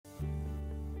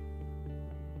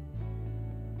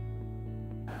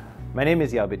My name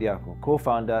is Yaw Bediako,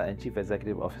 co-founder and chief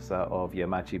executive officer of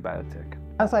Yemaachi Biotech.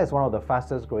 Cancer is one of the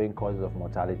fastest growing causes of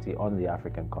mortality on the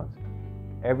African continent.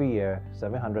 Every year,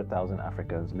 700,000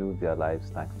 Africans lose their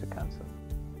lives thanks to cancer.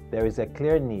 There is a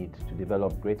clear need to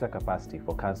develop greater capacity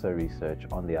for cancer research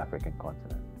on the African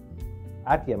continent.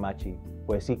 At Yemaachi,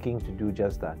 we're seeking to do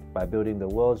just that by building the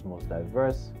world's most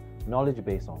diverse knowledge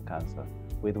base on cancer,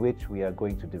 with which we are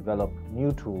going to develop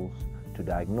new tools to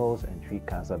diagnose and treat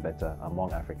cancer better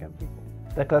among African people.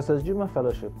 The Clusters Juma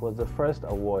Fellowship was the first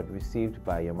award received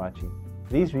by Yemaachi.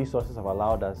 These resources have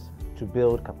allowed us to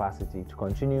build capacity to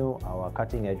continue our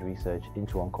cutting-edge research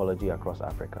into oncology across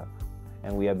Africa,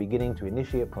 and we are beginning to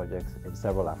initiate projects in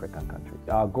several African countries.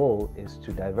 Our goal is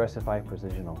to diversify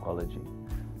precision oncology.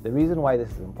 The reason why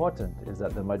this is important is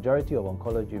that the majority of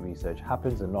oncology research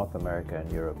happens in North America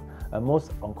and Europe, and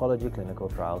most oncology clinical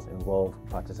trials involve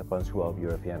participants who are of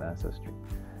European ancestry.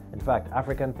 In fact,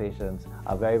 African patients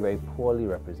are very poorly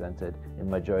represented in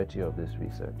majority of this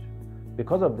research.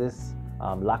 Because of this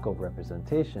lack of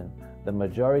representation, the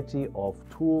majority of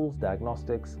tools,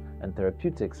 diagnostics, and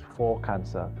therapeutics for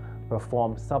cancer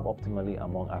perform suboptimally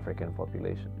among African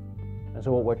population. And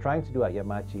so what we're trying to do at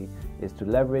Yemaachi is to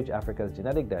leverage Africa's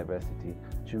genetic diversity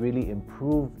to really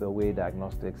improve the way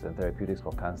diagnostics and therapeutics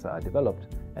for cancer are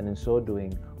developed, and in so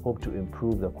doing, hope to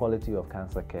improve the quality of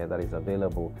cancer care that is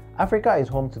available. Africa is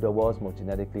home to the world's most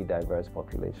genetically diverse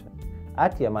population.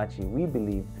 At Yemaachi, we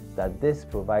believe that this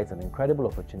provides an incredible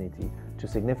opportunity to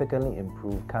significantly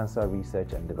improve cancer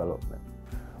research and development.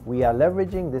 We are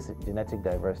leveraging this genetic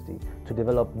diversity to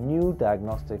develop new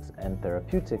diagnostics and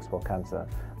therapeutics for cancer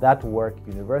that work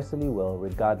universally well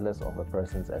regardless of a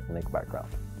person's ethnic background.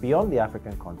 Beyond the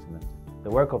African continent, the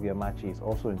work of Yemaachi is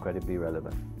also incredibly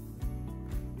relevant.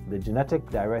 The genetic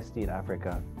diversity in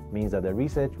Africa means that the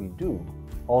research we do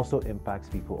also impacts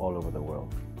people all over the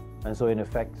world. And so in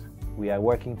effect, we are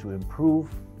working to improve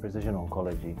precision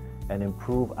oncology and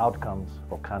improve outcomes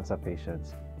for cancer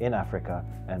patients in Africa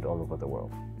and all over the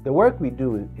world. The work we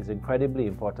do is incredibly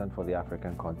important for the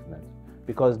African continent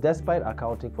because despite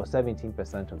accounting for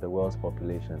 17% of the world's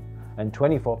population and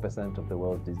 24% of the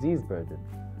world's disease burden,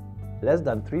 less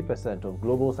than 3% of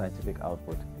global scientific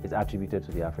output is attributed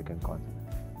to the African continent.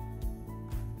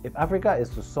 If Africa is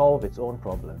to solve its own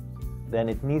problems, then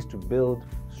it needs to build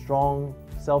strong,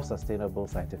 self-sustainable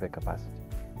scientific capacity.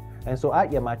 And so at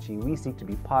Yemaachi, we seek to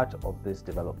be part of this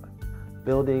development,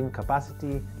 building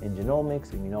capacity in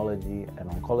genomics, immunology, and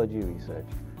oncology research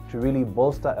to really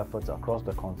bolster efforts across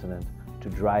the continent to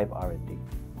drive R&D.